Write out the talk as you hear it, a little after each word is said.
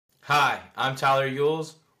Hi, I'm Tyler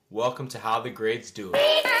Ewells. Welcome to How the Grades Do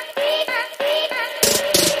It.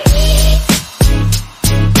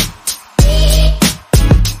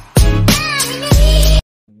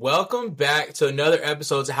 Welcome back to another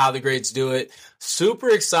episode of How the Grades Do It. Super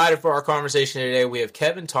excited for our conversation today. We have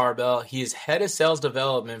Kevin Tarbell. He is Head of Sales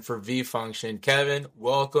Development for vFunction. Kevin,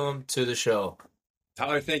 welcome to the show.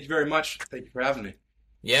 Tyler, thank you very much. Thank you for having me.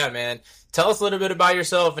 Yeah, man. Tell us a little bit about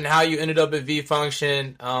yourself and how you ended up at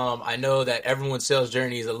vFunction. I know that everyone's sales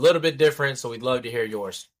journey is a little bit different, so we'd love to hear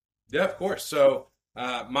yours. Yeah, of course. So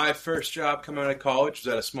my first job coming out of college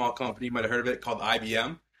was at a small company. You might have heard of it, called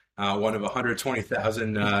IBM. One of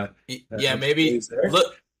 120,000. Yeah, maybe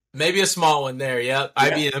maybe a small one there. Yep,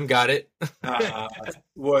 yeah. IBM got it.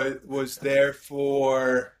 was there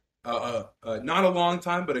for not a long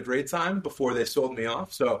time, but a great time before they sold me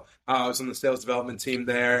off. So I was on the sales development team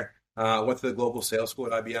there. Went to the global sales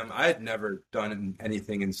school at IBM. I had never done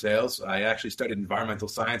anything in sales. I actually studied environmental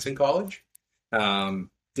science in college.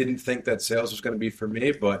 Didn't think that sales was going to be for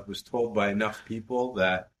me, but was told by enough people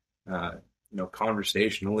that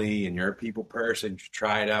conversationally, and you're a people person, you should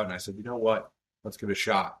try it out. And I said, you know what? Let's give it a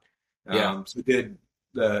shot. So we did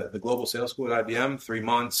the global sales school at IBM, 3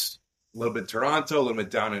 months, a little bit in Toronto, a little bit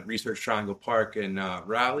down at Research Triangle Park in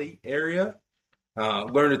Raleigh area.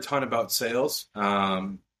 Learned a ton about sales,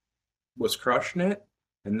 was crushing it,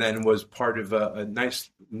 and then was part of a nice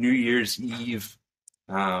New Year's Eve,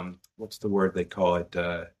 what's the word they call it?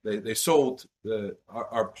 They sold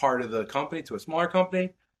our part of the company to a smaller company.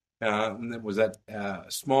 And then was at a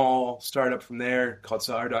small startup from there called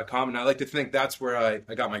Seller.com. And I like to think that's where I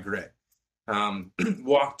got my grit.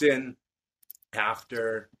 Walked in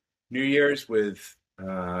after New Year's with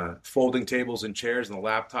folding tables and chairs and the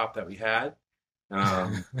laptop that we had.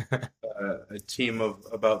 A team of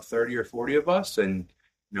about 30 or 40 of us, and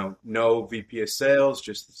no VP of sales,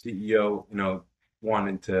 just the CEO,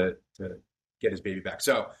 wanting to get his baby back.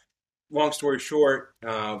 So long story short,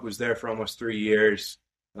 was there for almost 3 years.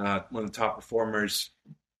 One of the top performers,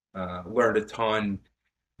 learned a ton,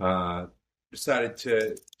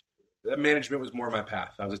 management was more my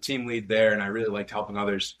path. I was a team lead there, and I really liked helping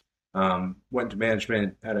others. Went to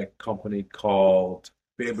management at a company called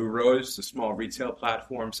Bamboo Rose, a small retail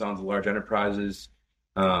platform, selling to large enterprises.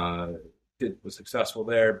 Was successful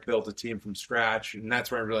there, built a team from scratch, and that's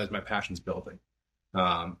where I realized my passion's building.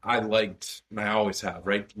 I liked, and I always have,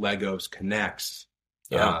 right? Legos, Connects,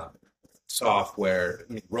 software,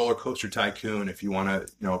 Roller Coaster Tycoon, if you want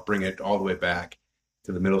to, bring it all the way back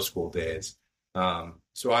to the middle school days.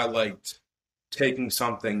 So I liked taking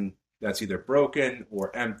something that's either broken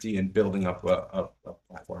or empty and building up a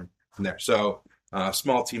platform from there. So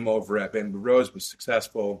small team over at Bamboo Rose was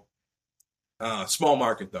successful. Small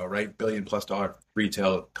market though, right? $1 billion+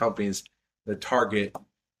 retail companies. The target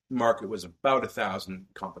market was about 1,000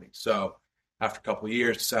 companies. So after a couple of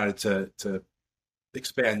years, decided to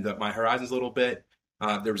expand my horizons a little bit.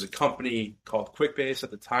 There was a company called QuickBase at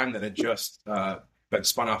the time that had just been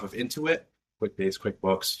spun off of Intuit. QuickBase,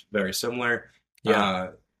 QuickBooks, very similar.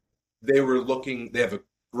 Yeah. They have a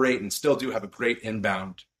great, and still do have a great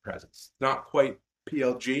inbound presence. Not quite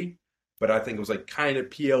PLG, but I think it was like kind of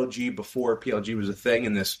PLG before PLG was a thing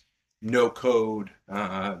in this no code /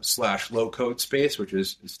 low code space, which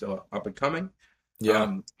is still up and coming.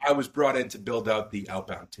 Yeah. I was brought in to build out the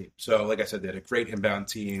outbound team. So like I said, they had a great inbound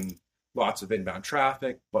team, lots of inbound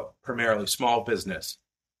traffic, but primarily small business.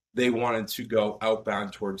 They wanted to go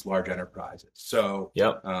outbound towards large enterprises. So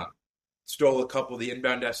stole a couple of the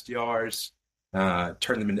inbound SDRs,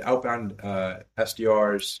 turned them into outbound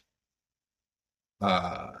SDRs,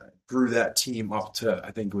 grew that team up to,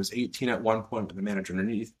 I think it was 18 at one point with the manager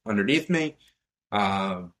underneath me.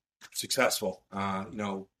 Successful.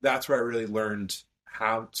 That's where I really learned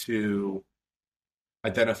how to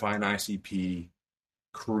identify an ICP,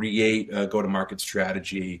 create a go-to-market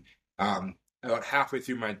strategy. About halfway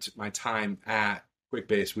through my time at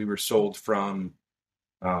QuickBase, we were sold from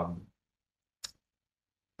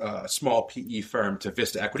a small PE firm to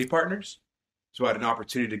Vista Equity Partners. So I had an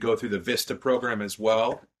opportunity to go through the Vista program as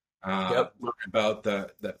well. Learn about the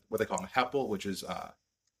what they call them, HEPL, which is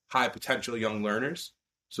high potential young learners.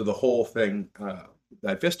 So the whole thing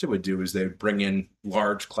that Vista would do is they would bring in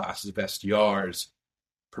large classes of SDRs,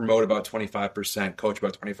 promote about 25%, coach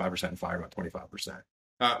about 25%, and fire about 25%.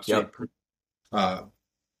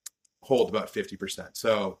 Hold about 50%.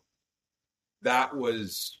 So that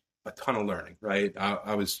was a ton of learning, right?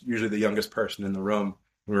 I was usually the youngest person in the room.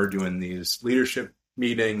 We were doing these leadership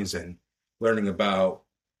meetings and learning about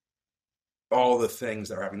all the things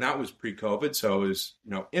that were happening. That was pre-COVID. So it was,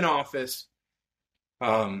 in office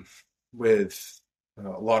with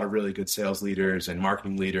a lot of really good sales leaders and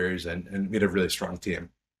marketing leaders, and we had a really strong team.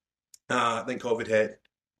 Then COVID hit,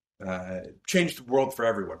 changed the world for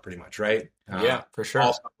everyone pretty much, right? Yeah, for sure.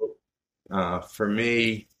 Also, for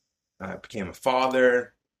me, I became a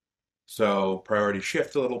father, so priorities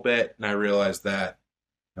shift a little bit, and I realized that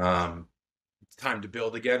it's time to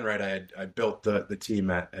build again, right? I built the team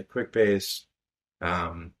at QuickBase,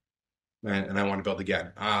 and I want to build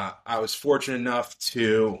again. I was fortunate enough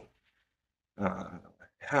to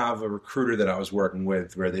have a recruiter that I was working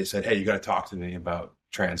with where they said, "Hey, you got to talk to me about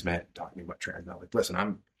Transmit." Talk to me about Transmit. I'm like, listen,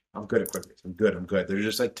 I'm good at QuickBase. I'm good. They're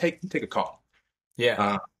just like, take a call.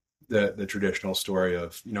 Yeah. The traditional story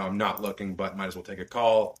of, I'm not looking, but might as well take a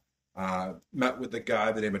call. Met with a guy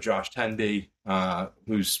by the name of Josh Tenby,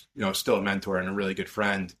 who's still a mentor and a really good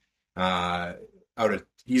friend.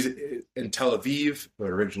 He's in Tel Aviv, but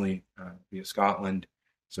originally via Scotland,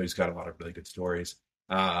 so he's got a lot of really good stories.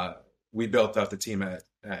 We built out the team at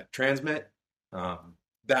Transmit.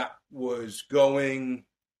 That was going,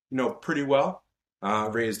 pretty well.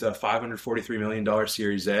 Raised a $543 million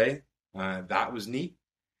Series A. That was neat.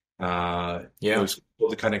 It was cool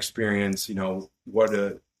to kind of experience,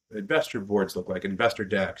 what investor boards look like, investor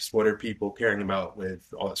decks, what are people caring about with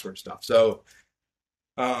all that sort of stuff. So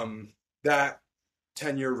that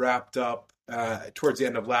tenure wrapped up towards the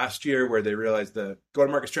end of last year, where they realized the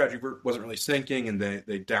go-to-market strategy wasn't really syncing, and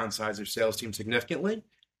they downsized their sales team significantly,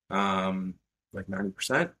 like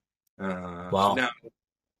 90%. Wow. So now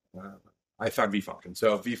I found vFunction.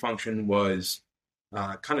 So vFunction was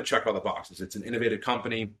kind of check all the boxes. It's an innovative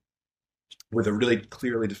company with a really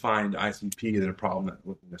clearly defined ICP and a problem that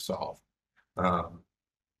we're looking to solve.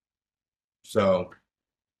 So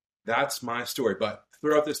that's my story. But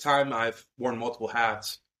throughout this time, I've worn multiple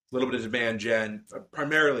hats, a little bit of demand gen.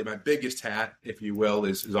 Primarily, my biggest hat, if you will,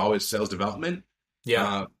 is always sales development.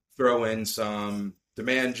 Yeah. Throw in some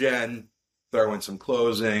demand gen, throw in some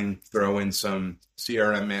closing, throw in some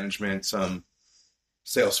CRM management, some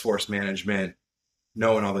Salesforce management,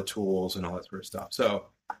 knowing all the tools and all that sort of stuff. So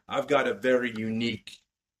I've got a very unique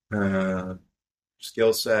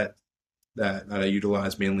skill set that I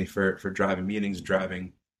utilize mainly for driving meetings,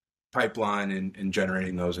 driving pipeline, and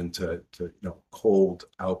generating those into cold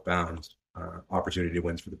outbound opportunity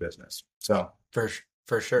wins for the business. So for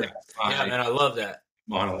sure. Yeah, man, I love that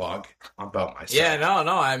monologue about myself. Yeah,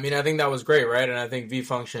 no. I mean, I think that was great, right? And I think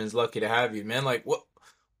vFunction is lucky to have you, man. Like, what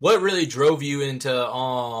really drove you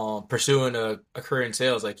into pursuing a career in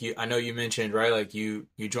sales? Like, I know you mentioned, right? Like you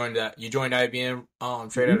joined IBM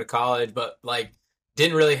straight out of college, but like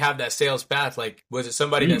didn't really have that sales path. Like, was it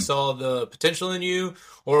somebody that saw the potential in you,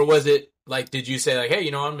 or was it like, did you say like, hey,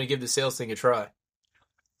 I'm going to give the sales thing a try?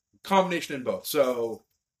 Combination in both. So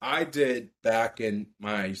I did back in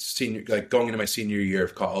my going into my senior year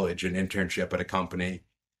of college, an internship at a company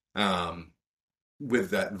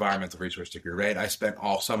with that environmental resource degree, right? I spent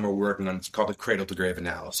all summer working on, it's called the cradle to grave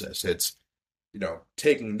analysis. It's,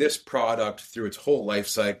 taking this product through its whole life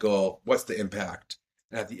cycle. What's the impact?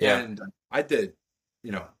 And at the end, I did,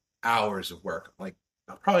 hours of work, like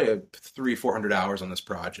probably 300-400 hours on this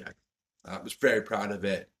project. I was very proud of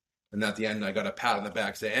it. And at the end, I got a pat on the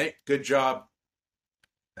back saying, hey, good job.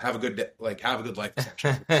 Have a good day, have a good life.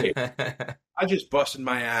 I just busted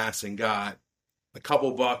my ass and got a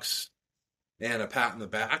couple bucks and a pat on the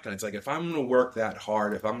back. And it's like, if I'm going to work that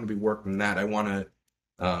hard, if I'm going to be working that, I want to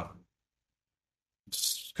kind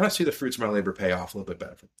of see the fruits of my labor pay off a little bit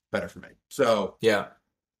better for me. So yeah,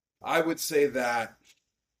 I would say that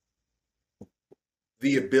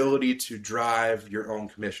the ability to drive your own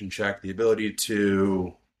commission check, the ability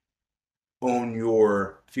to own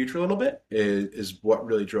your future a little bit is what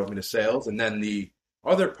really drove me to sales. And then the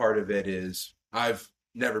other part of it is I've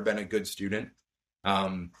never been a good student.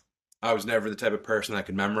 I was never the type of person that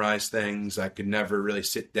could memorize things. I could never really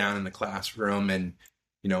sit down in the classroom and,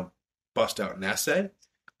 bust out an essay.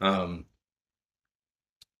 Turns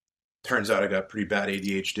out I got pretty bad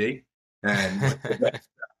ADHD. And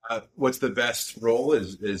what's the best role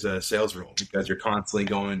is a sales role, because you're constantly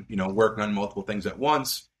going, working on multiple things at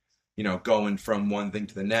once, going from one thing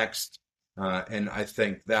to the next. And I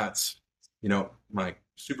think that's, my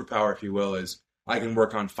superpower, if you will, is I can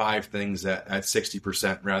work on 5 things at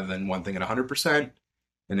 60% rather than one thing at 100%.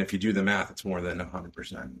 And if you do the math, it's more than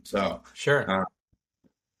 100%. So sure.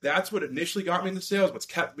 That's what initially got me into sales. What's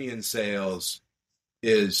kept me in sales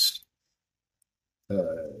is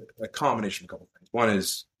a combination of a couple of things. One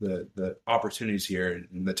is the opportunities here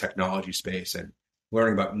in the technology space and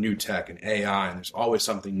learning about new tech and AI, and there's always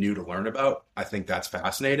something new to learn about. I think that's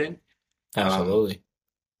fascinating. Absolutely.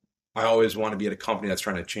 I always want to be at a company that's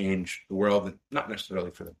trying to change the world, not necessarily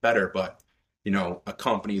for the better, but a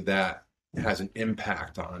company that has an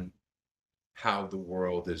impact on how the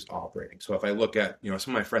world is operating. So if I look at, some of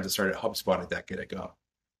my friends that started at HubSpot a decade ago,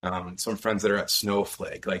 some friends that are at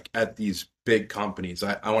Snowflake, like at these big companies,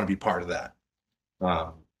 I want to be part of that.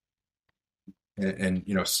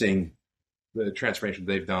 And seeing the transformation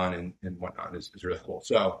they've done and whatnot is really cool.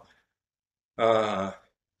 So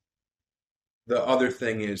the other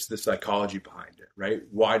thing is the psychology behind it, right?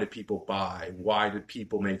 Why do people buy? Why do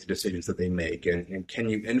people make the decisions that they make? And can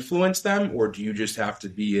you influence them, or do you just have to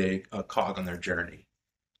be a cog on their journey?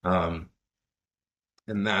 And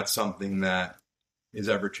that's something that is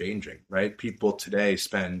ever changing, right? People today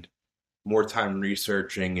spend more time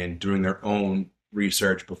researching and doing their own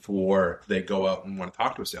research before they go out and want to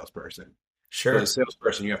talk to a salesperson. Sure. So as a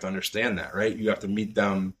salesperson, you have to understand that, right? You have to meet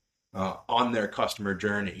them on their customer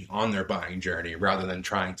journey, on their buying journey, rather than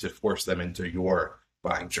trying to force them into your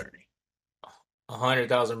buying journey.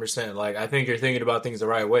 100,000%. Like, I think you're thinking about things the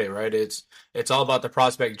right way, right? It's all about the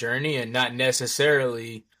prospect journey and not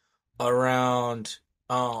necessarily around,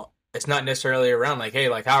 it's not necessarily around like, hey,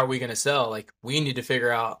 like, how are we going to sell? Like, we need to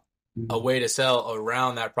figure out a way to sell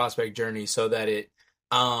around that prospect journey so that it's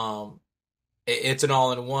an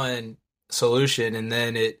all-in-one solution, and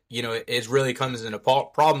then it really comes into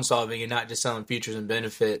problem solving and not just selling features and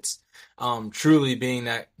benefits. Truly being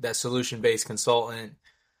that solution-based consultant.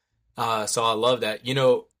 So I love that.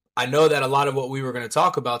 I know that a lot of what we were going to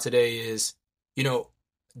talk about today is,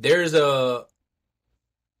 there's an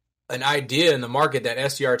idea in the market that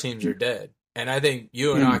SDR teams are dead, and I think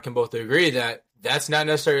you and I can both agree that that's not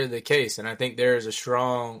necessarily the case. And I think there's a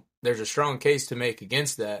strong case to make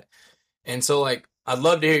against that. And so, like, I'd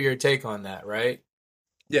love to hear your take on that, right?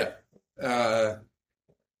 Yeah.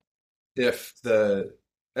 If the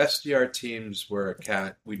SDR teams were a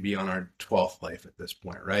cat, we'd be on our 12th life at this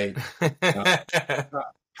point, right?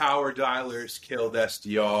 Power dialers killed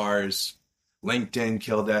SDRs. LinkedIn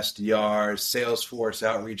killed SDRs. Salesforce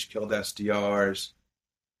outreach killed SDRs.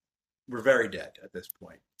 We're very dead at this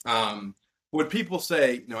point. When people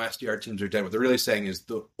say, SDR teams are dead, what they're really saying is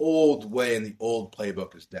the old way and the old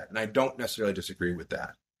playbook is dead. And I don't necessarily disagree with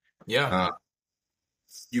that. Yeah.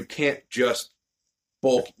 You can't just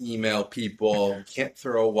bulk email people. You can't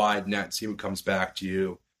throw a wide net and see what comes back to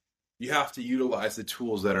you. You have to utilize the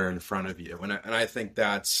tools that are in front of you. And I think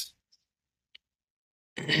that's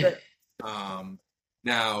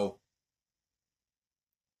now,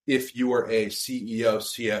 if you are a CEO,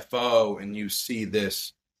 CFO, and you see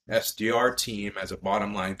this SDR team as a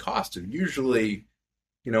bottom line cost of usually,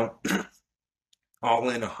 all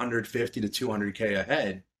in 150 to 200K a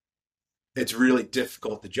head, it's really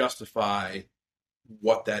difficult to justify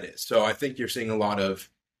what that is. So I think you're seeing a lot of,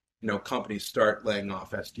 companies start laying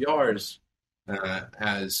off SDRs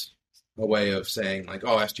as a way of saying like,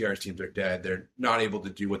 oh, SDR teams are dead. They're not able to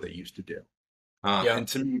do what they used to do. And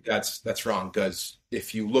to me, that's wrong, because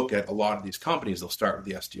if you look at a lot of these companies, they'll start with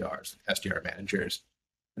the SDRs, SDR managers.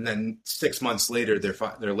 And then 6 months later,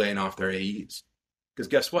 they're laying off their AEs, because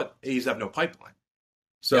guess what? AEs have no pipeline.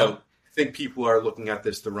 So I think people are looking at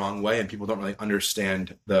this the wrong way, and people don't really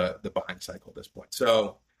understand the buying cycle at this point.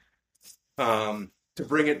 So to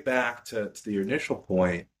bring it back to the initial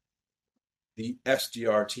point, the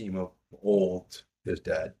SDR team of old is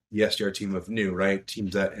dead. The SDR team of new, right?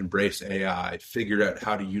 Teams that embrace AI, figured out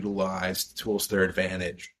how to utilize the tools to their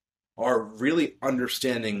advantage, are really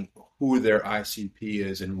understanding who their ICP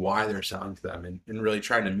is and why they're selling to them, and really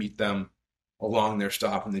trying to meet them along their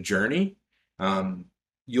stop in the journey.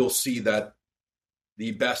 You'll see that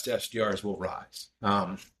the best SDRs will rise.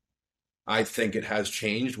 I think it has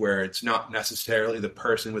changed where it's not necessarily the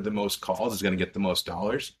person with the most calls is going to get the most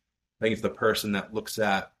dollars. I think it's the person that looks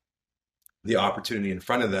at the opportunity in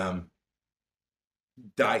front of them,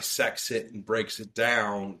 dissects it and breaks it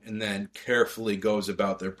down, and then carefully goes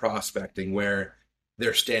about their prospecting, where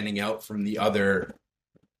they're standing out from the other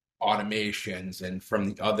automations and from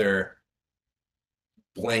the other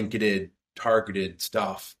blanketed, targeted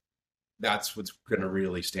stuff. That's what's going to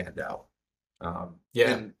really stand out.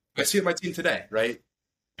 And I see it in my team today, right?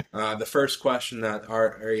 The first question that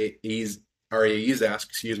our AEs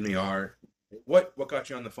ask, are, what got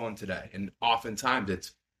you on the phone today? And oftentimes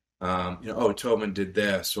it's, Tobin did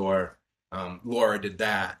this, or Laura did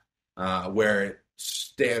that, where it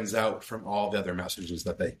stands out from all the other messages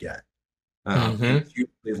that they get. Usually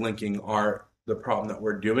linking the problem that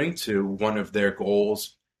we're doing to one of their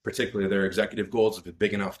goals, particularly their executive goals of a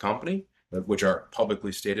big enough company, which are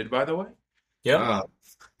publicly stated, by the way.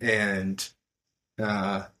 And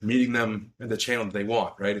meeting them in the channel that they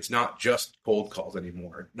want, right? It's not just cold calls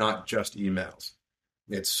anymore, not just emails.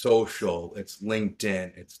 It's social, it's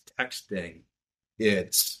LinkedIn, it's texting,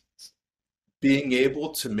 It's being able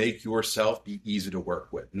to make yourself be easy to work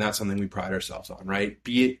with. And that's something we pride ourselves on, right?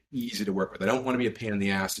 Be it easy to work with. I don't want to be a pain in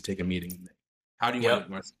the ass to take a meeting. How do you want Yep. to,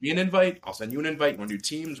 you want to send me an invite? I'll send you an invite. You want to do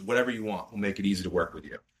Teams? Whatever you want. We'll make it easy to work with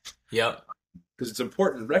you. Yep. Because it's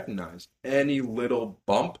important to recognize any little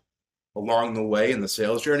bump along the way in the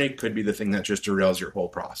sales journey could be the thing that just derails your whole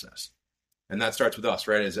process. And that starts with us,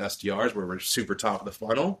 right? As SDRs, where we're super top of the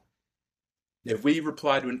funnel. If we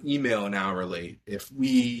reply to an email an hour late, if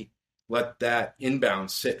we let that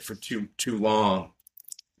inbound sit for too long,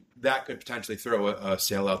 that could potentially throw a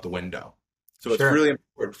sale out the window. So It's really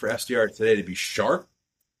important for SDR today to be sharp,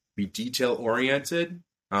 be detail oriented,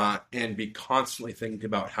 and be constantly thinking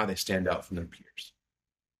about how they stand out from their peers.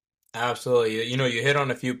 Absolutely. You hit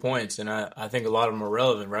on a few points, and I think a lot of them are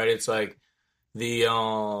relevant, right? It's like the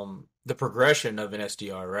progression of an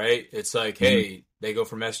SDR, right? It's like, hey, they go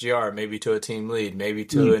from SDR maybe to a team lead, maybe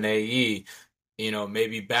to an AE,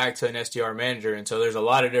 maybe back to an SDR manager. And so there's a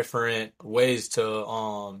lot of different ways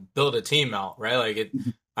to build a team out, right? Like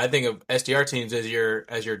I think of SDR teams as your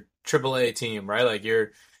AAA team, right? Like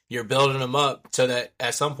you're building them up so that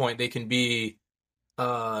at some point they can be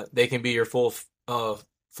your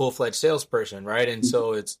full-fledged salesperson, right? And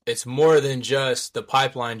so it's more than just the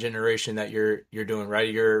pipeline generation that you're doing,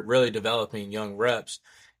 right? You're really developing young reps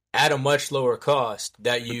at a much lower cost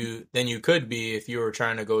than you could be if you were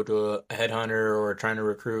trying to go to a headhunter or trying to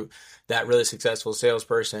recruit that really successful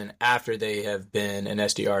salesperson after they have been an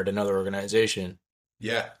SDR at another organization.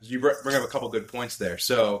 Yeah, you bring up a couple good points there.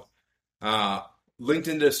 So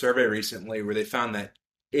LinkedIn did a survey recently where they found that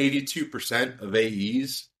 82% of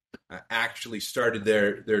AEs actually started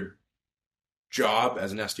their job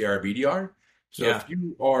as an SDR or BDR. So if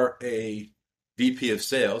you are a VP of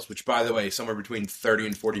sales, which by the way, somewhere between 30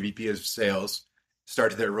 and 40 VP of sales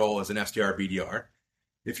started their role as an SDR BDR.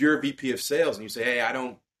 If you're a VP of sales and you say, hey, I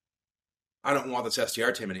don't want this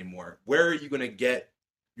SDR team anymore, where are you going to get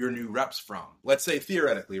your new reps from? Let's say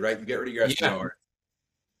theoretically, right? You get rid of your SDR.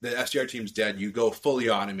 The SDR team's dead. You go fully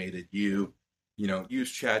automated. You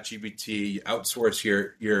use ChatGPT, you outsource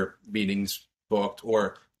your meetings booked,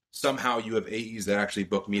 or somehow you have AEs that actually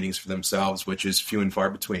book meetings for themselves, which is few and far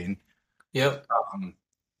between. Yep.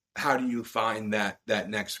 How do you find that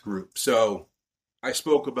next group? So I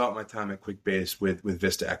spoke about my time at QuickBase with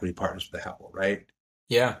Vista Equity Partners Portafolio, right?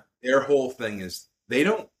 Yeah. Their whole thing is they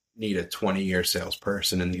don't need a 20-year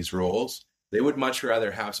salesperson in these roles. They would much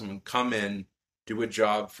rather have someone come in, do a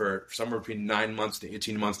job for somewhere between 9 months to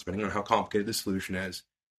 18 months, depending on how complicated the solution is,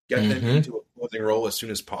 get them into a closing role as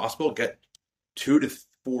soon as possible, get 2 to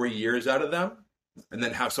 4 years out of them, and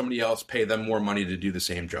then have somebody else pay them more money to do the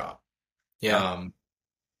same job. Yeah.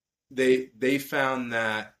 They found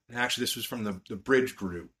that, and actually this was from the Bridge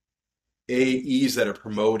Group, AEs that are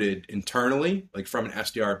promoted internally, like from an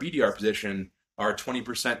SDR, BDR position, are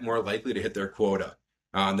 20% more likely to hit their quota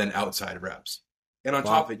than outside reps. And on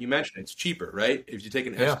top of it, you mentioned it's cheaper, right? If you take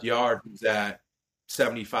an SDR who's at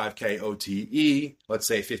 75K OTE, let's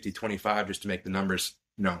say 50-25, just to make the numbers,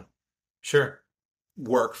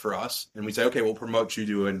 work for us. And we say, okay, we'll promote you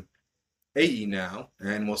to an AE now,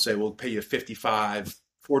 and we'll say we'll pay you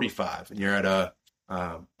 55-45, and you're at a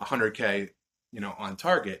 100K, on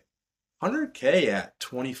target. 100K at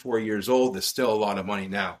 24 years old is still a lot of money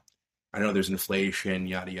now. I know there's inflation,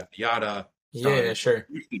 yada yada yada. Yeah, sure.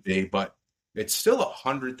 Usually, but it's still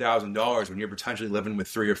 $100,000 when you're potentially living with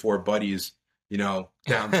 3 or 4 buddies,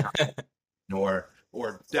 downtown or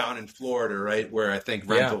down in Florida, right? Where I think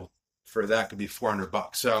rental for that could be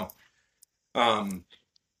 $400. So,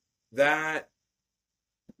 that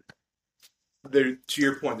there, to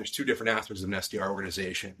your point, there's 2 different aspects of an SDR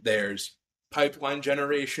organization. There's pipeline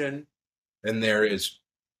generation, and there is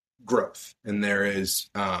growth, and there is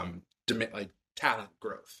talent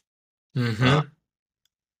growth.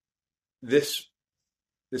 This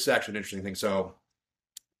is actually an interesting thing. So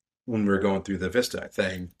when we were going through the Vista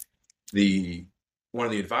thing, one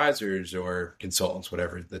of the advisors or consultants,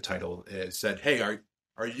 whatever the title is, said, hey,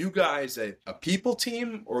 are you guys a people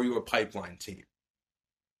team or are you a pipeline team?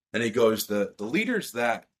 And he goes, the leaders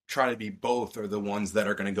that try to be both are the ones that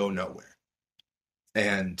are going to go nowhere.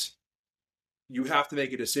 And you have to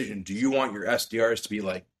make a decision. Do you want your SDRs to be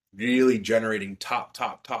like really generating top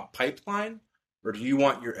pipeline? Or do you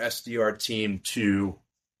want your SDR team to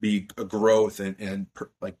be a growth and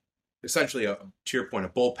like essentially, to your point, a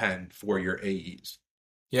bullpen for your AEs?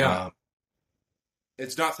 Yeah.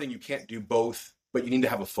 It's not saying you can't do both, but you need to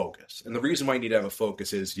have a focus. And the reason why you need to have a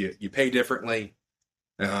focus is you pay differently.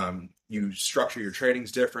 You structure your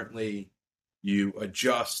trainings differently. You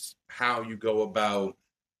adjust how you go about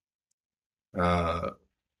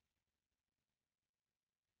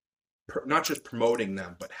not just promoting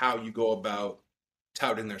them, but how you go about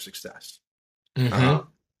touting their success. Mm-hmm.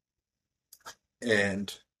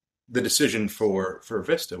 And the decision for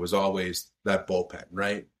Vista was always that bullpen,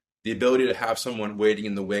 right? The ability to have someone waiting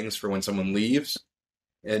in the wings for when someone leaves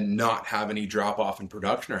and not have any drop off in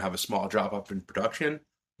production or have a small drop off in production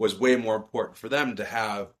was way more important for them to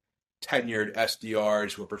have tenured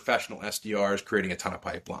SDRs who are professional SDRs creating a ton of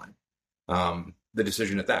pipeline. The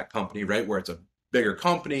decision at that company, right, where it's a bigger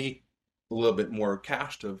company, a little bit more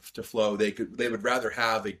cash to flow, they would rather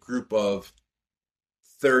have a group of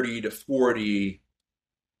 30 to 40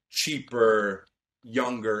 cheaper,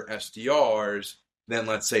 younger SDRs than,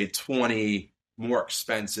 let's say, 20 more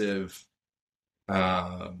expensive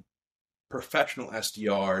professional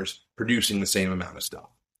SDRs producing the same amount of stuff.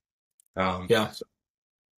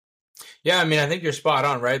 Yeah, I mean, I think you're spot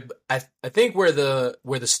on, right? I think where the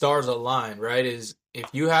stars align, right, is if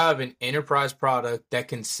you have an enterprise product that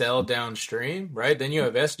can sell downstream, right, then you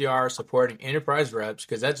have SDR supporting enterprise reps,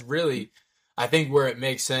 because that's really, I think, where it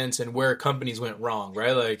makes sense and where companies went wrong,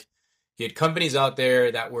 right? Like, you had companies out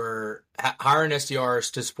there that were hiring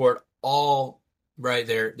SDRs to support all, right,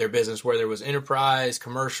 their business, where there was enterprise,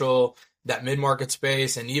 commercial, that mid-market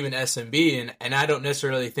space, and even SMB. And I don't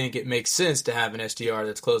necessarily think it makes sense to have an SDR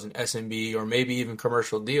that's closing SMB or maybe even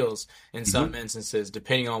commercial deals in some instances,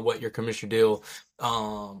 depending on what your commission deal,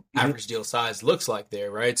 average deal size looks like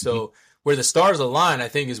there, right? So where the stars align, I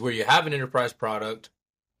think, is where you have an enterprise product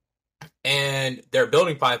and they're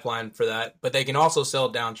building pipeline for that, but they can also sell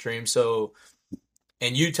downstream. So,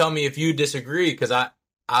 and you tell me if you disagree, because I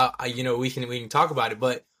we can talk about it,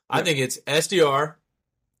 but I think it's SDR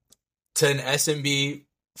to an SMB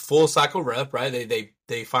full cycle rep, right?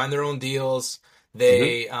 They find their own deals.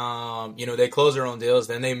 They they close their own deals.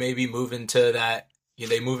 Then they maybe move into that.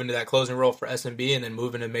 They move into that closing role for SMB, and then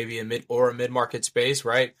move into maybe a mid market space,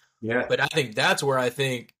 right? Yeah. But I think that's where I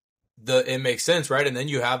think it makes sense, right? And then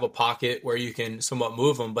you have a pocket where you can somewhat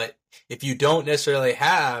move them. But if you don't necessarily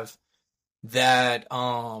have that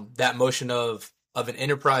that motion of an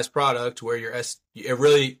enterprise product where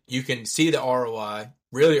you can see the ROI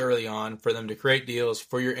really early on for them to create deals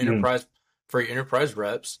for your enterprise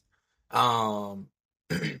reps,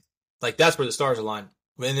 like that's where the stars align.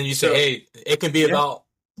 And then you say, hey, it can be about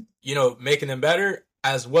making them better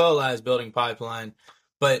as well as building pipeline.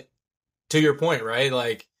 But to your point, right?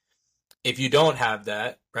 Like if you don't have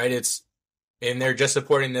that, right, and they're just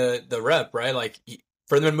supporting the rep, right? Like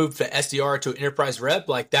for them to move to SDR to an enterprise rep,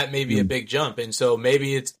 like that may be a big jump. And so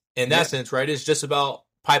maybe it's in that sense, right? It's just about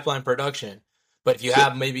pipeline production. But if you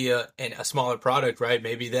have maybe a smaller product, right?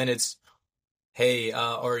 Maybe then it's, hey,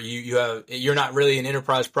 or you're not really an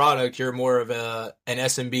enterprise product. You're more of an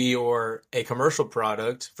SMB or a commercial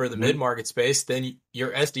product for the mid market space. Then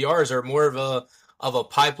your SDRs are more of a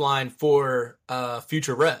pipeline for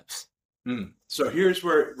future reps. So here's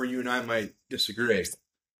where you and I might disagree.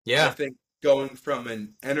 Yeah, I think going from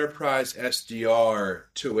an enterprise SDR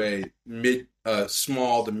to a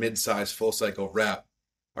small to mid-sized full cycle rep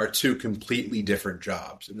are two completely different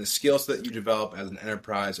jobs. And the skills that you develop as an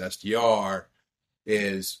enterprise SDR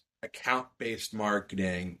is account-based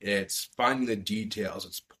marketing. It's finding the details.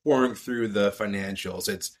 It's pouring through the financials.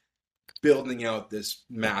 It's building out this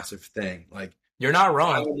massive thing. Like, you're not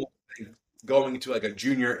wrong. Going to like a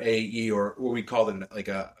junior AE or what we call them like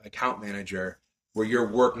a account manager, where you're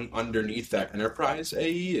working underneath that enterprise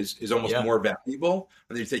AE is almost more valuable.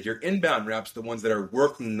 And then you take your inbound reps, the ones that are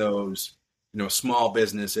working those small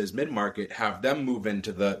businesses, mid-market, have them move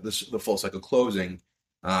into the full cycle closing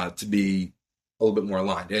to be a little bit more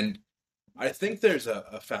aligned. And I think there's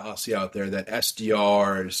a fallacy out there that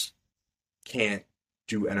SDRs can't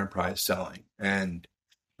do enterprise selling. And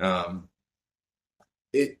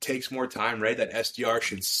it takes more time, right? That SDR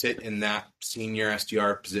should sit in that senior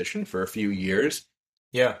SDR position for a few years.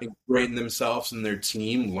 Yeah. Ingrain themselves in their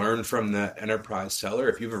team, learn from the enterprise seller.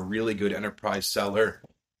 If you have a really good enterprise seller,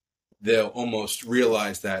 they'll almost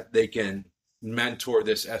realize that they can mentor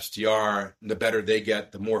this SDR. The better they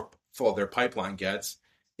get, the more full their pipeline gets.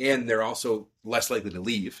 And they're also less likely to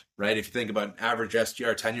leave, right? If you think about an average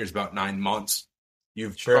SDR tenure is about 9 months.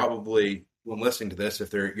 You've probably, when listening to this,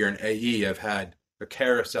 if you're an AE, have had a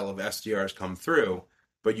carousel of SDRs come through,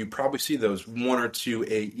 but you probably see those 1 or 2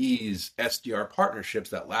 AEs SDR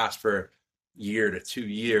partnerships that last for a year to 2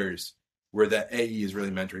 years, where that AE is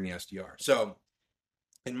really mentoring the SDR. So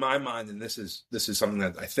in my mind, and this is something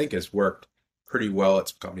that I think has worked pretty well at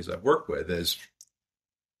some companies I've worked with, is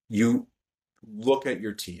you look at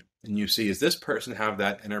your team and you see, does this person have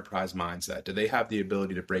that enterprise mindset? Do they have the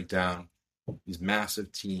ability to break down these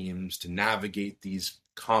massive teams, to navigate these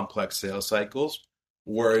complex sales cycles?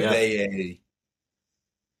 or are Yeah. they a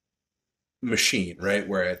machine, right?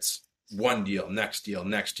 Where it's one deal, next deal,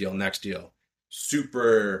 next deal, next deal,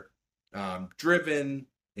 super driven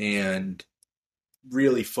and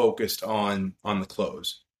really focused on the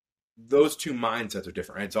close. Those two mindsets are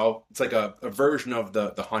different, right? It's like a version of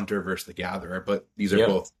the hunter versus the gatherer, but these are Yep.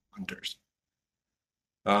 both hunters.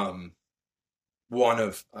 One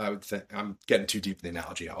of I would think I'm getting too deep in the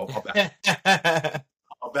analogy. I'll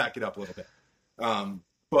back it up a little bit.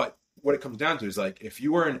 But what it comes down to is like if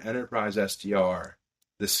you are an enterprise SDR,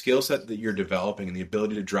 the skill set that you're developing and the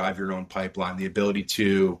ability to drive your own pipeline, the ability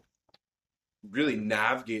to really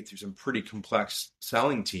navigate through some pretty complex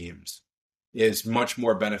selling teams is much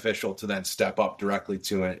more beneficial to then step up directly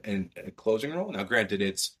to a closing role. Now, granted,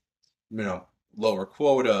 it's lower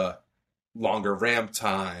quota, longer ramp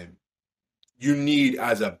time. You need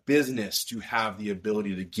as a business to have the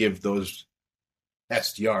ability to give those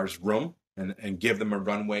SDRs room and give them a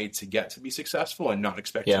runway to get to be successful and not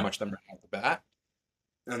expect too much of them right off the bat.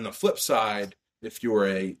 And on the flip side, if you're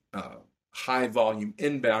a high volume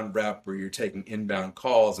inbound rep where you're taking inbound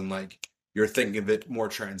calls and like you're thinking of it more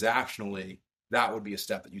transactionally, that would be a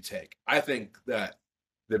step that you take. I think that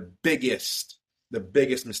the biggest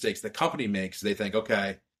mistakes the company makes, they think,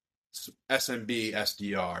 okay, SMB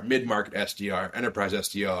SDR, mid-market SDR, enterprise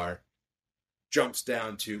SDR jumps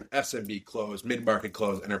down to SMB close, mid-market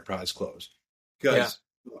close, enterprise close. Because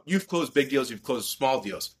you've closed big deals, you've closed small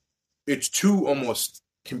deals. It's two almost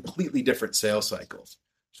completely different sales cycles.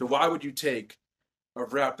 So why would you take a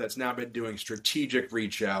rep that's now been doing strategic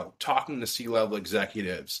reach out, talking to C-level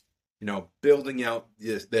executives, building out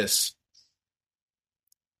this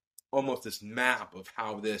almost this map of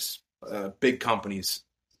how this big companies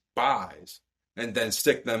buys, and then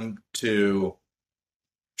stick them to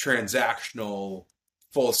transactional,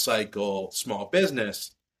 full cycle, small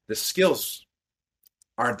business? The skills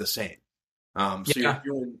aren't the same. So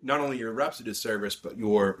you're not only your reps a disservice, but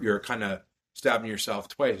you're kind of stabbing yourself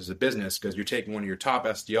twice as a business because you're taking one of your top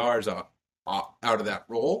SDRs out of that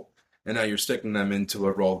role, and now you're sticking them into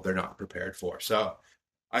a role they're not prepared for. So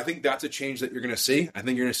I think that's a change that you're going to see. I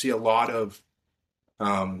think you're going to see a lot of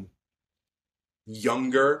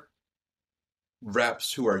younger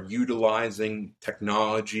reps who are utilizing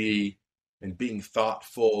technology and being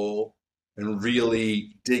thoughtful and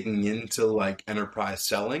really digging into like enterprise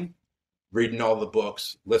selling, reading all the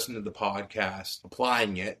books, listening to the podcast,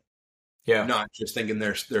 applying it. Yeah. Not just thinking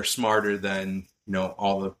they're smarter than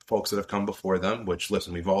all the folks that have come before them, which,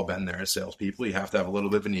 listen, we've all been there as salespeople. You have to have a little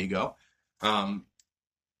bit of an ego.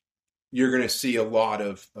 You're going to see a lot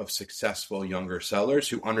of successful younger sellers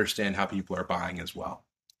who understand how people are buying as well.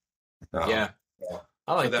 I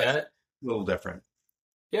like that. A little different.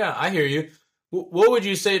 Yeah, I hear you. What would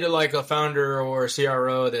you say to like a founder or a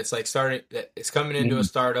CRO that's like it's coming into a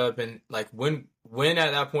startup, and like when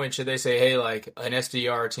at that point should they say, hey, like an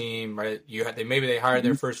SDR team, right? Maybe they hired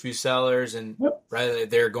their first few sellers and right,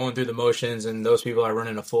 they're going through the motions and those people are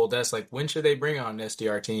running a full desk. Like when should they bring on an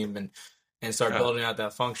SDR team and start building out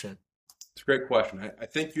that function? It's a great question. I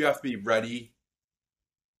think you have to be ready,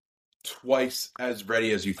 twice as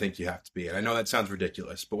ready as you think you have to be. And I know that sounds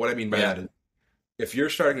ridiculous, but what I mean by that is if you're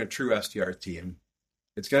starting a true SDR team,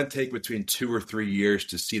 it's going to take between 2 or 3 years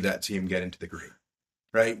to see that team get into the green,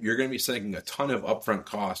 right? You're going to be sinking a ton of upfront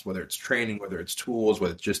costs, whether it's training, whether it's tools,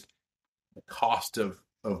 whether it's just the cost of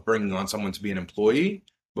bringing on someone to be an employee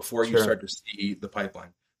before you start to see the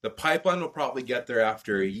pipeline. The pipeline will probably get there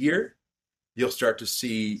after a year. You'll start to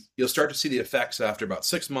see the effects after about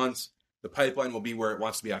 6 months. The pipeline will be where it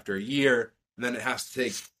wants to be after a year, and then it has to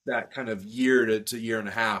take that kind of year to year and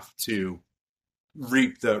a half to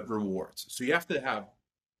reap the rewards. So you have to have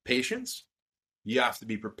patience, you have to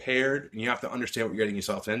be prepared, and you have to understand what you're getting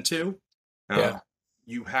yourself into.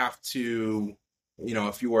 You have to,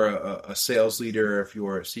 if you are a sales leader, if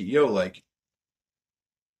you're a CEO, like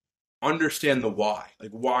understand the why. Like,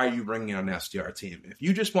 why are you bringing on an SDR team? If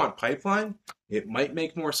you just want pipeline, it might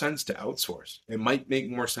make more sense to outsource. It might make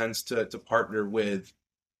more sense to partner with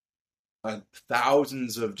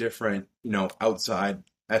thousands of different, outside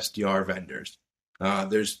SDR vendors.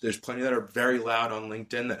 There's plenty that are very loud on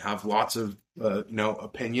LinkedIn that have lots of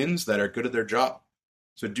opinions that are good at their job.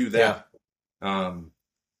 So do that.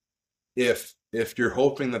 If you're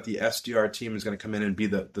hoping that the SDR team is going to come in and be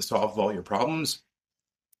the solve of all your problems,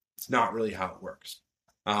 it's not really how it works.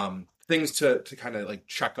 Things to kind of like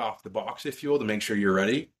check off the box, if you will, to make sure you're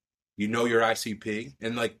ready. You know your ICP,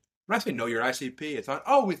 and like when I say know your ICP, it's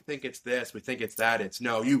not we think it's this, we think it's that. It's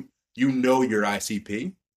no, you know your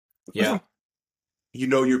ICP. Yeah. You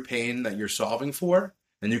know your pain that you're solving for,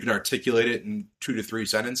 and you can articulate it in 2 to 3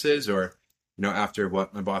 sentences, or after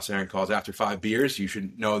what my boss Aaron calls after 5 beers, you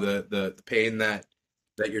should know the pain that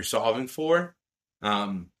you're solving for,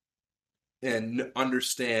 and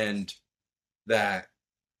understand that,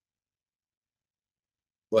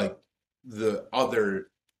 like, the other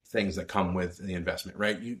things that come with the investment,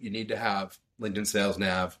 right? You need to have LinkedIn Sales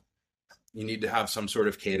Nav. You need to have some sort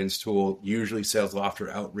of cadence tool, usually Sales Loft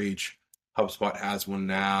or Outreach. HubSpot has one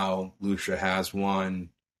now. Lucia has one.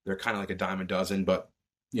 They're kind of like a dime a dozen, but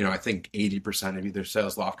I think 80% of either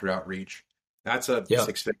Sales Loft or Outreach. That's a Yeah.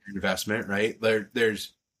 six-figure investment, right?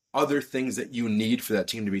 There's other things that you need for that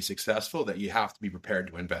team to be successful that you have to be prepared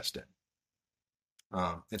to invest in.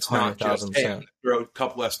 It's not just, hey, I'm going to throw a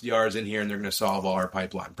couple SDRs in here and they're going to solve all our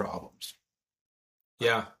pipeline problems.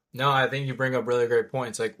 Yeah. No, I think you bring up really great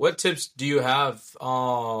points. Like, what tips do you have?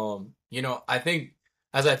 I think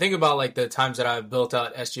as I think about like the times that I've built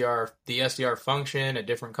out the SDR function at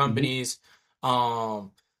different companies,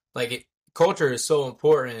 culture is so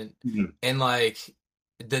important, and like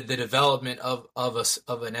the development of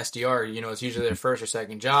an SDR, it's usually their first or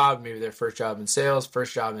second job, maybe their first job in sales,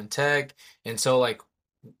 first job in tech. And so like,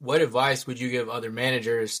 what advice would you give other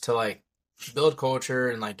managers to like build culture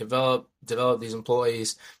and like develop these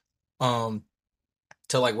employees to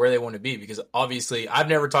like where they want to be? Because obviously I've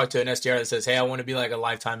never talked to an SDR that says, hey, I want to be like a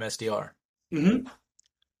lifetime SDR. You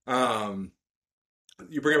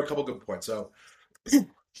bring up a couple good points. So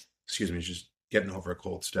excuse me, just getting over a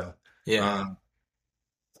cold still. Yeah.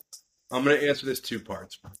 I'm going to answer this two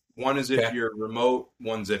parts. One is if you're remote,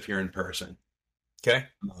 one's if you're in person. Okay.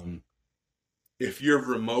 If you're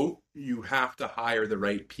remote, you have to hire the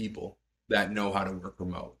right people that know how to work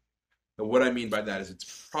remote. And what I mean by that is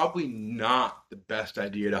it's probably not the best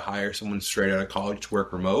idea to hire someone straight out of college to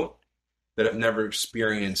work remote that have never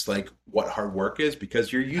experienced like what hard work is,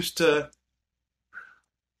 because you're used to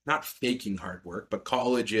not faking hard work, but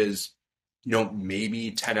college is, maybe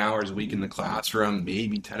 10 hours a week in the classroom,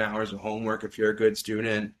 maybe 10 hours of homework if you're a good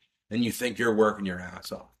student, and you think you're working your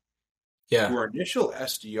ass off. Yeah. Your initial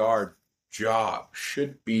SDR job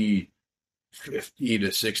should be 50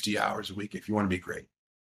 to 60 hours a week if you want to be great,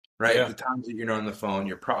 right? Yeah. The times that you're on the phone,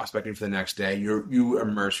 you're prospecting for the next day, you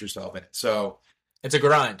immerse yourself in it. So it's a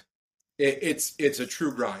grind. It's a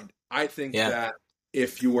true grind. I think that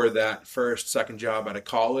if you were that first, second job out of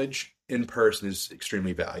college, in person is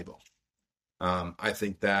extremely valuable. I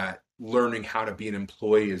think that learning how to be an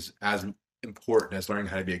employee is as important as learning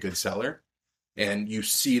how to be a good seller. And you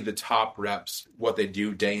see the top reps, what they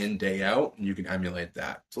do day in, day out, and you can emulate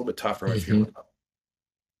that. It's a little bit tougher if you're remote.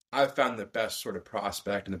 I've found the best sort of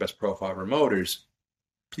prospect and the best profile promoters,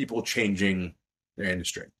 people changing their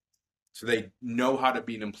industry. So they know how to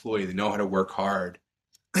be an employee, they know how to work hard,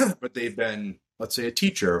 but they've been, let's say, a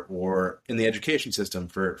teacher or in the education system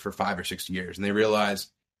for 5 or 6 years. And they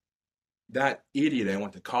realize that idiot I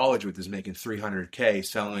went to college with is making $300K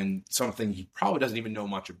selling something he probably doesn't even know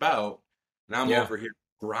much about. And I'm over here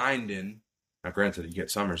grinding. Now, granted, you get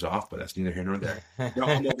summers off, but that's neither here nor there.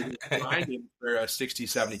 I'm over here grinding for a 60,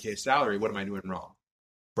 70K salary. What am I doing wrong?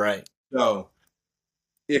 Right. So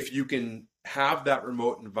if you can have that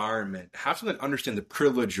remote environment, have someone understand the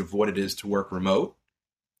privilege of what it is to work remote.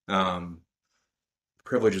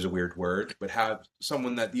 Privilege is a weird word, but have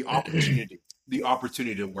someone that the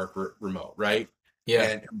opportunity to work remote, right? Yeah.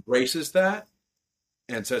 And embraces that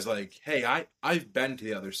and says like, hey, I've been to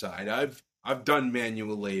the other side. I've done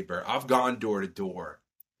manual labor. I've gone door to door.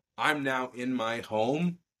 I'm now in my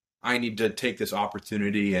home. I need to take this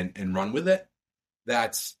opportunity and run with it.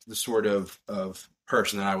 That's the sort of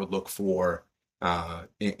person that I would look for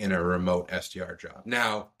in a remote SDR job.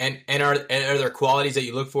 Now, and are there qualities that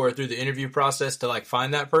you look for through the interview process to like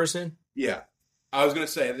find that person? Yeah, I was going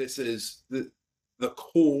to say this is the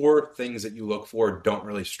core things that you look for don't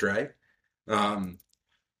really stray.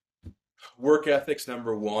 Work ethics,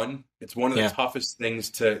 number one. It's one of the toughest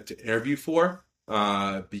things to interview for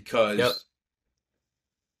because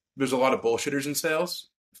there's a lot of bullshitters in sales,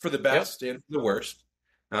 for the best and for the worst.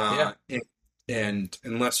 And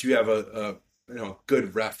unless you have a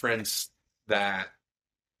good reference that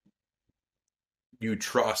you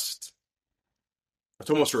trust, it's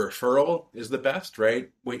almost a referral is the best, right?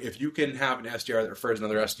 If you can have an SDR that refers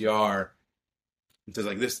another SDR and says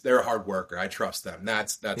like this, they're a hard worker, I trust them.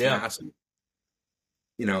 That's massive.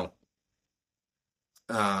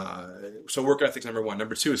 So work ethics, number one.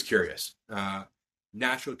 Number two is curious.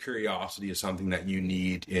 Natural curiosity is something that you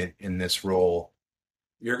need in this role.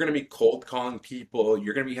 You're going to be cold calling people.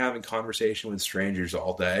 You're going to be having conversation with strangers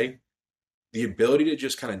all day. The ability to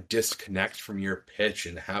just kind of disconnect from your pitch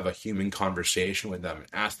and have a human conversation with them,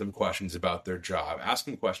 ask them questions about their job, ask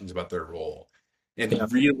them questions about their role, Yeah.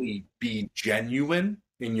 and really be genuine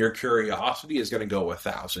in your curiosity is going to go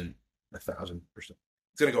 1,000%. It's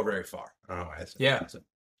going to go very far. I don't know why I said Yeah. 1,000.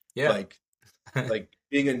 Yeah. Like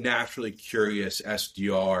being a naturally curious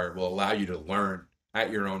SDR will allow you to learn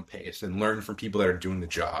at your own pace and learn from people that are doing the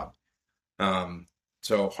job.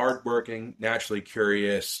 So hardworking, naturally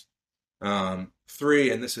curious.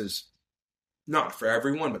 Three, and this is not for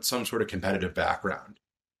everyone, but some sort of competitive background.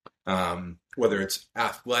 Whether it's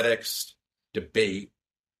athletics, debate,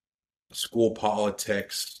 school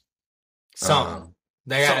politics, Something.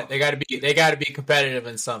 They got to be competitive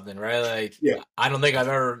in something, right? Like yeah, I don't think I've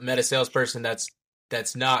ever met a salesperson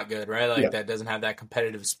that's not good, right? Like yeah, that doesn't have that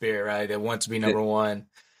competitive spirit, right? That wants to be number one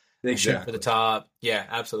and shoot for the exactly, top. Yeah,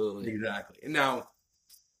 absolutely. exactly. And now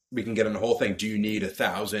we can get on the whole thing. Do you need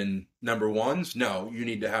 1,000 number ones? No, you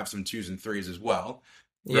need to have some twos and threes as well,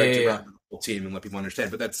 Yeah, right? yeah, To yeah. round the whole team and let people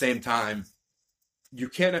understand. But at the same time, you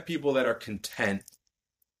can't have people that are content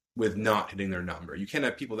with not hitting their number. You can't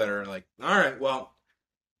have people that are like, all right, well,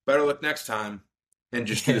 better luck next time, and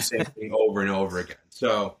just do the same thing over and over again.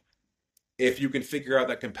 So if you can figure out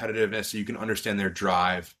that competitiveness, so you can understand their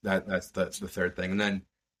drive, that's the third thing. And then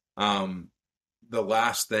the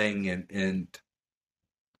last thing, and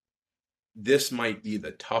this might be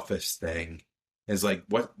the toughest thing, is like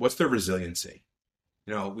what's their resiliency?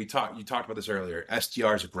 You talked about this earlier.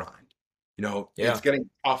 SDR is a grind. Yeah. It's getting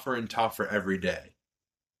tougher and tougher every day.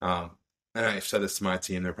 And I said this to my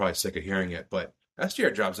team; they're probably sick of hearing it, but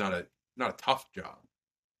SDR job's not a tough job.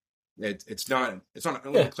 It's not. Let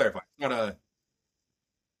me Yeah. clarify. It's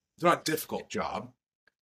not a difficult job.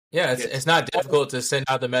 Yeah, It's it's not difficult to send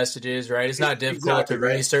out the messages, right? It's not difficult exactly to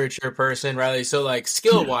right. research your person, right? So like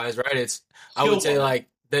skill Yeah. wise, right? I would Skill say wise, like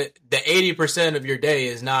the 80% of your day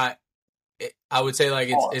is not I would say like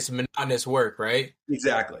hard. it's monotonous work, right?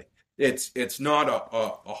 Exactly. It's not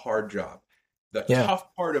a hard job. The Yeah.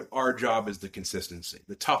 tough part of our job is the consistency.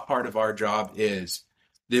 The tough part of our job is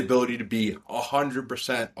the ability to be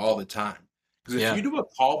 100% all the time. Because if Yeah. you do a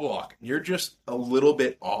call block and you're just a little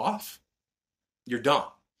bit off, you're done.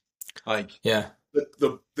 Like Yeah.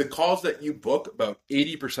 the calls that you book, about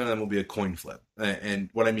 80% of them will be a coin flip. And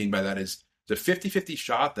what I mean by that is the 50-50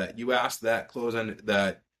 shot that you ask that close on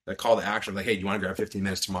that call to action, like, hey, do you want to grab 15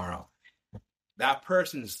 minutes tomorrow? That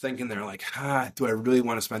person's thinking, they're like, do I really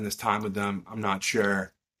want to spend this time with them? I'm not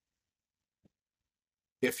sure.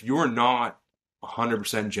 If you're not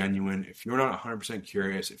 100% genuine, if you're not 100%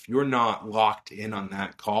 curious, if you're not locked in on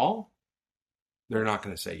that call, they're not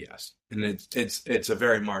going to say yes. And it's a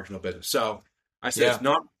very marginal business. So I say Yeah. it's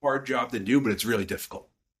not a hard job to do, but it's really difficult.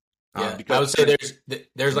 Yeah. Because I would say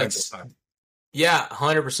there's like mental side. yeah,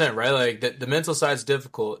 100%, right? Like the mental side's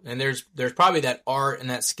difficult, and there's probably that art and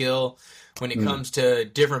that skill when it comes to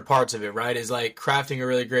different parts of it, right? Is like crafting a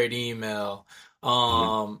really great email,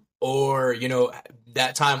 or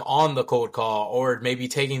that time on the cold call, or maybe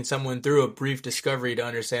taking someone through a brief discovery to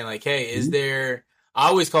understand, like, hey, is there? I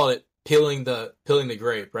always call it peeling the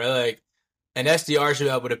grape, right? Like an SDR should be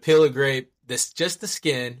able to peel a grape, this just the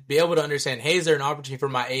skin, be able to understand, hey, is there an opportunity for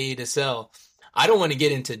my AE to sell? I don't want to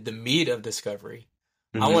get into the meat of discovery.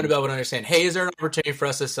 I want to be able to understand, hey, is there an opportunity for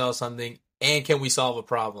us to sell something, and can we solve a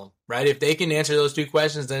problem, right? If they can answer those two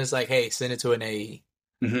questions, then it's like, hey, send it to an AE.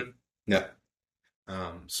 Yeah.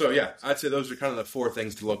 So yeah, I'd say those are kind of the four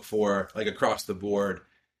things to look for, like across the board.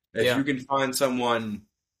 If you can find someone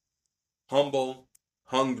humble,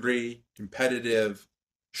 hungry, competitive,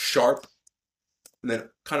 sharp, and then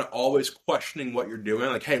kind of always questioning what you're doing,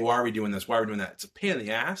 like, hey, why are we doing this? Why are we doing that? It's a pain in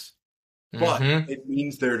the ass, but it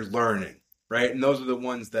means they're learning, right? And those are the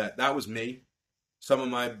ones that was me. Some of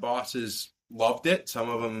my bosses loved it. Some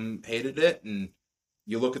of them hated it. And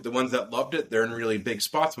you look at the ones that loved it, they're in really big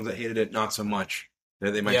spots. Ones that hated it, not so much.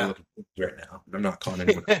 They might be looking right now. I'm not calling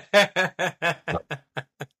anyone.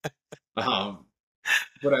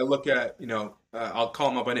 But I look at, I'll call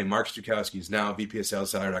him up by name. Mark Stukowski is now VP of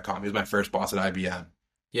Sales at Seller.com. He was my first boss at IBM.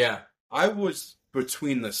 Yeah. I was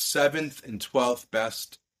between the 7th and 12th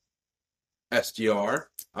best SDR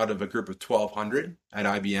out of a group of 1,200 at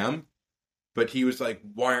IBM. But he was like,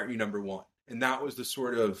 why aren't you number one? And that was the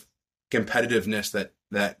sort of competitiveness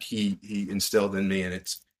that he instilled in me. And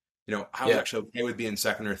it's, I was actually okay with being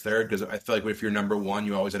second or third, because I feel like if you're number one,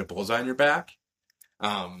 you always had a bullseye on your back.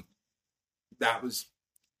 That was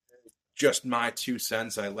just my 2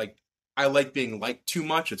 cents. I like being liked too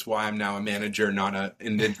much. It's why I'm now a manager, not an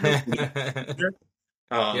individual manager.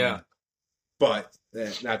 But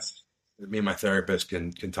that's, me and my therapist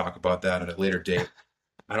can talk about that at a later date.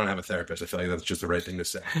 I don't have a therapist. I feel like that's just the right thing to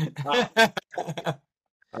say.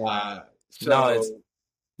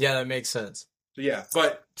 No, that makes sense. So yeah,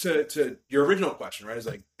 but to your original question, right, is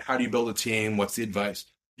like, how do you build a team? What's the advice?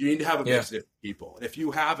 You need to have a Yeah. mix of different people. If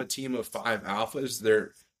you have a team of 5 alphas,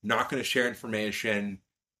 they're not going to share information.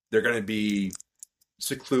 They're going to be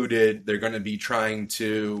secluded. They're going to be trying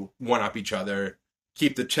to one up each other,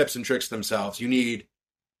 keep the tips and tricks themselves. You need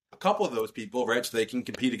a couple of those people, right, so they can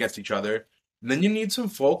compete against each other. And then you need some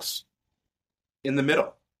folks in the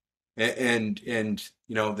middle. And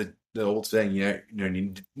you know the old saying, you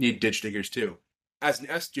need ditch diggers too. As an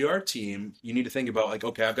SDR team, you need to think about like,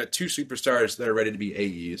 okay, I've got 2 superstars that are ready to be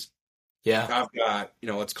AEs. Yeah. I've got,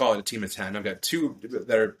 let's call it a team of 10. I've got 2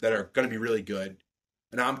 that are going to be really good,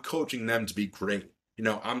 and I'm coaching them to be great.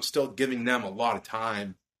 I'm still giving them a lot of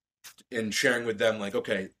time and sharing with them like,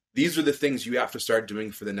 okay, these are the things you have to start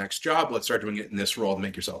doing for the next job. Let's start doing it in this role to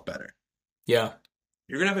make yourself better. Yeah.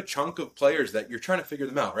 You're going to have a chunk of players that you're trying to figure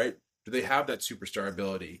them out, right? Do they have that superstar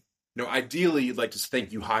ability? Ideally, you'd like to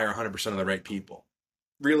think you hire 100% of the right people.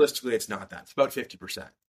 Realistically, it's not that. It's about 50%.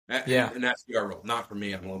 Yeah. And that's the role. Not for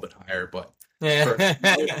me. I'm a little bit higher, but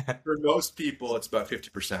Yeah. for most people, it's about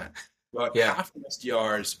 50%. But half of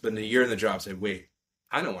SDRs, but in a year in the job, say, wait,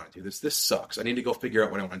 I don't want to do this. This sucks. I need to go figure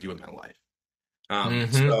out what I want to do with my life.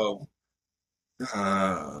 So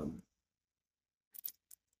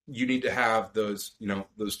you need to have those,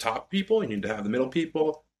 those top people. You need to have the middle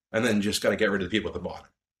people, and then just got to get rid of the people at the bottom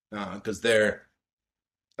because they're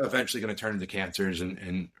eventually going to turn into cancers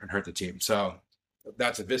and hurt the team. So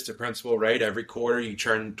that's a Vista principle, right? Every quarter you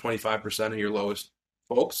churn 25% of your lowest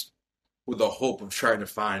folks with the hope of trying to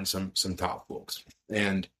find some top folks.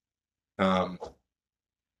 And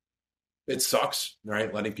it sucks,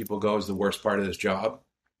 right? Letting people go is the worst part of this job.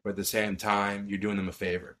 But at the same time, you're doing them a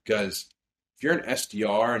favor because if you're an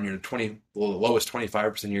SDR and you're the lowest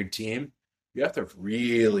 25% of your team, you have to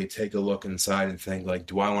really take a look inside and think like,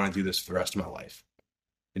 do I want to do this for the rest of my life?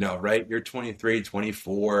 Right? You're 23,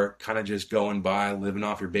 24, kind of just going by, living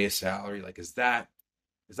off your base salary. Like, is that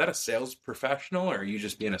a sales professional or are you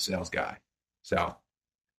just being a sales guy? So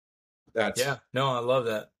that's no, I love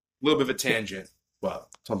that. A little bit of a tangent, but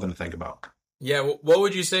something to think about. Yeah, what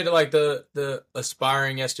would you say to like the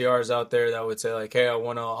aspiring SDRs out there that would say like, hey, I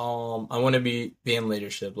want to be in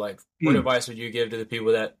leadership? Like, what advice would you give to the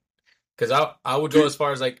people that? Because I would go as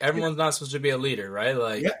far as like everyone's not supposed to be a leader, right?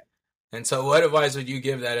 Like, and so what advice would you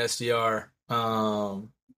give that SDR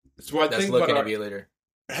that's looking to be a leader?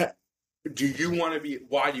 Do you want to be?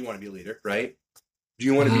 Why do you want to be a leader? Right? Do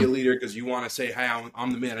you want to be a leader because you want to say, hey,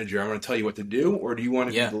 I'm the manager, I'm going to tell you what to do, or do you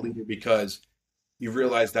want to be the leader because you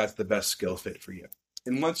realize that's the best skill fit for you?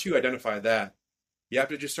 And once you identify that, you have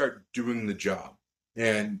to just start doing the job.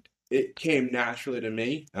 And it came naturally to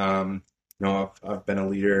me. I've been a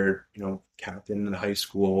leader, captain in high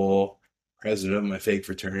school, president of my fake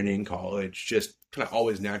fraternity in college, just kind of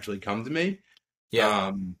always naturally come to me.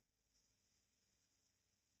 Yeah.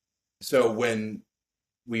 So when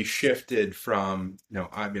we shifted from,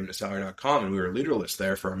 IBM to salary.com and we were leaderless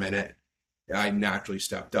there for a minute, I naturally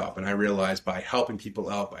stepped up and I realized by helping people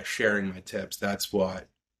out, by sharing my tips, that's what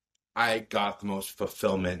I got the most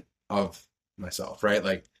fulfillment of myself, right?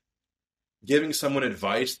 Like giving someone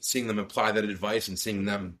advice, seeing them apply that advice and seeing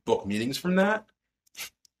them book meetings from that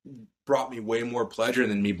brought me way more pleasure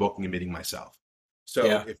than me booking a meeting myself. So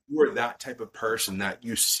if you're that type of person that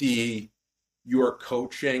you see your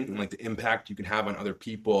coaching and like the impact you can have on other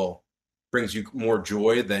people brings you more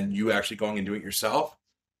joy than you actually going and doing it yourself,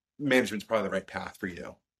 management's probably the right path for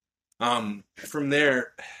you. From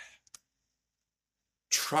there,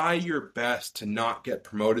 try your best to not get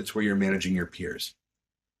promoted to where you're managing your peers,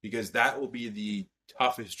 because that will be the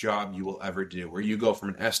toughest job you will ever do, where you go from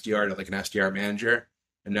an SDR to like an SDR manager,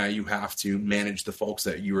 and now you have to manage the folks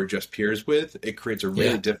that you were just peers with. It creates a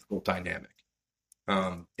really difficult dynamic.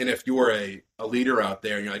 And if you're a leader out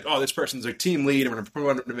there and you're like, oh, this person's a team lead, I'm going to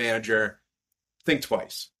promote them to manager, think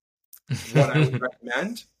twice. What I would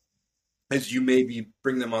recommend is you maybe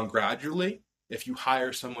bring them on gradually. If you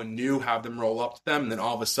hire someone new, have them roll up to them, and then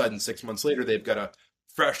all of a sudden, 6 months later, they've got a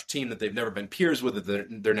fresh team that they've never been peers with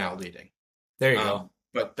that they're now leading. There you go.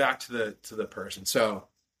 But back to the person. So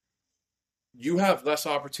you have less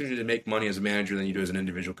opportunity to make money as a manager than you do as an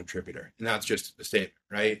individual contributor. And that's just a statement,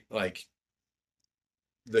 right? Like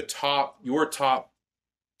your top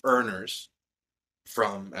earners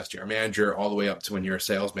from SDR manager all the way up to when you're a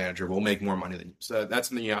sales manager will make more money than you. So that's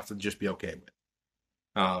something you have to just be okay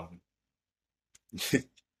with.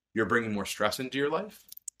 You're bringing more stress into your life.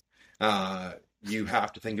 You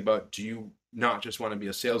have to think about, do you not just want to be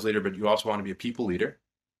a sales leader, but you also want to be a people leader?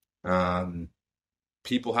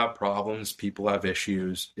 People have problems. People have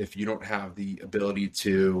issues. If you don't have the ability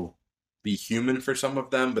to be human for some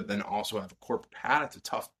of them, but then also have a corporate hat. It's a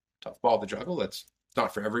tough ball to juggle. It's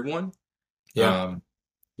not for everyone. Yeah.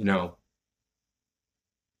 You know,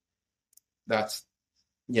 that's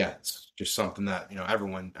yeah, it's just something that,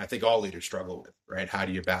 everyone, I think all leaders struggle with, right? How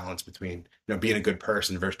do you balance between, being a good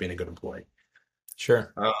person versus being a good employee?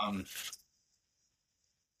 Sure. And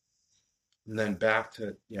then back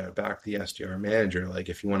to the SDR manager, like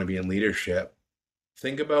if you want to be in leadership,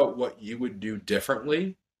 think about what you would do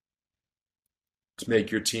differently to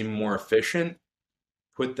make your team more efficient.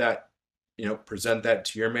 Put that, present that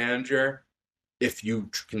to your manager. If you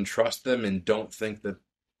can trust them and don't think that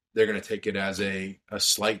they're going to take it as a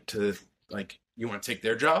slight to, like, you want to take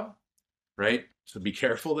their job, right? So be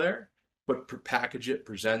careful there, but package it,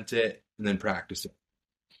 present it, and then practice it.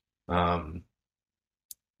 Go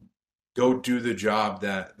do the job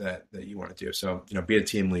that you want to do. So, be a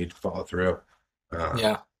team lead, follow through,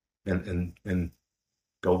 Yeah. and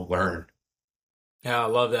go learn. Yeah, I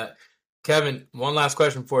love that. Kevin, one last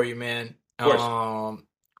question for you, man. Of course.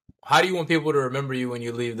 How do you want people to remember you when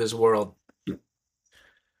you leave this world?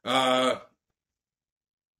 Good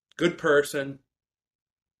person,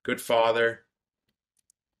 good father.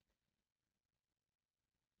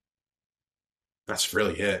 That's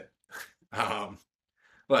really it.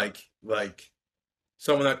 Like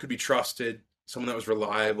someone that could be trusted, someone that was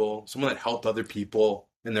reliable, someone that helped other people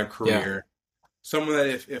in their career, someone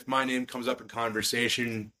that if my name comes up in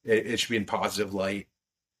conversation, it should be in positive light.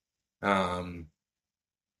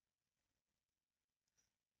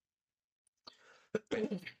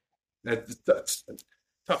 That's a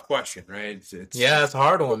tough question, right? It's a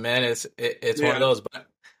hard one, man. It's one of those, but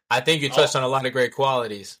I think you touched on a lot of great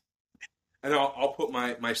qualities. And I'll put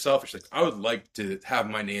my selfish, like, I would like to have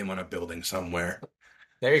my name on a building somewhere.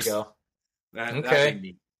 There you go. That'd Okay. be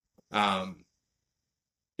neat.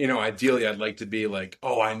 Ideally I'd like to be like,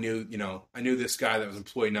 oh, I knew this guy that was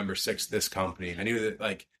employee number 6 this company. I knew that,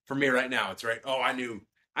 like, for me right now, it's right. Oh, I knew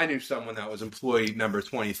someone that was employee number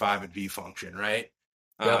 25 at vFunction, right?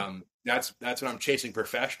 Yep. That's what I'm chasing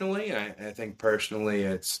professionally. I think personally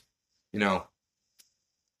it's, a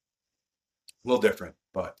little different,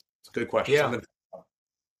 but it's a good question. Yeah. Something.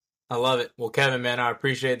 I love it. Well, Kevin, man, I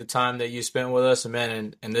appreciate the time that you spent with us, and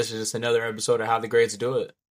man, and this is just another episode of How the Grades Do It.